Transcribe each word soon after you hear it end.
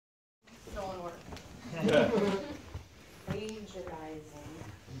Plagiarizing.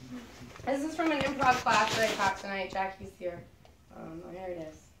 This is from an improv class that I taught tonight. Jackie's here. Here it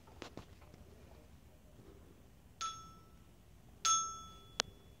is.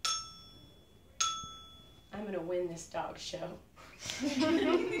 I'm gonna win this dog show.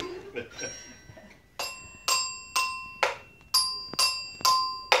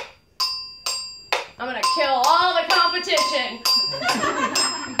 I'm gonna kill all the competition.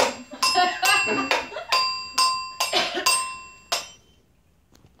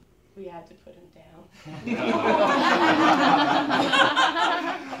 We had to put him down.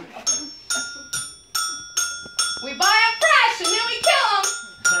 We buy him fresh and then we kill him.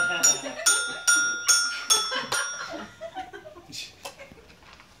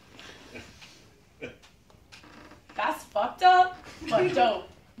 That's fucked up, but dope.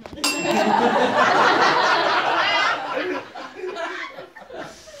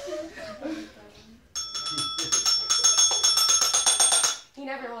 You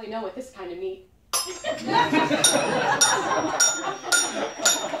never really know with this kind of meat. Look!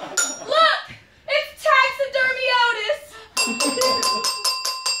 It's taxidermy Otis!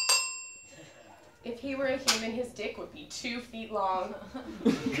 If he were a human, his dick would be 2 feet long.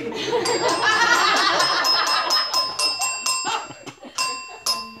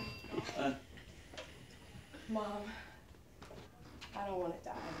 Mom, I don't want to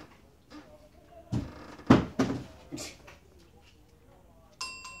die.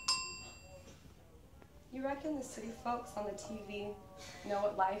 You reckon the city folks on the TV know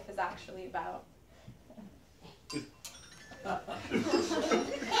what life is actually about? Danny!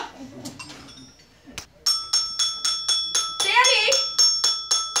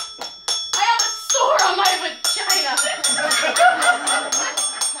 I have a sore on my vagina!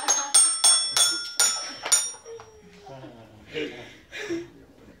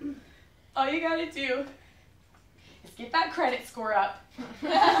 All you gotta do is get that credit score up,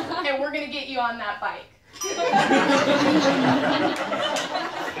 and we're gonna get you on that bike.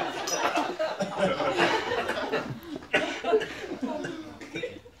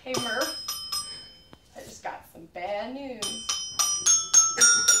 Hey Murph, I just got some bad news.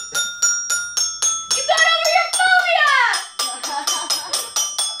 You got over your phobia!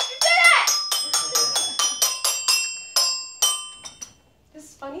 You did it! This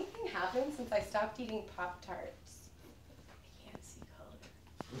funny thing happened since I stopped eating Pop-Tarts. I can't see color.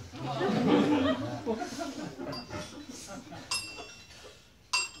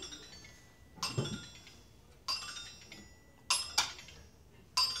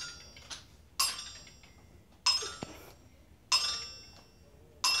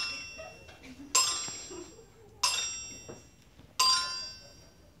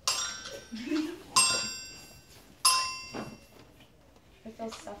 I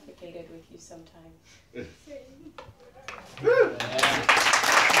feel suffocated with you sometimes.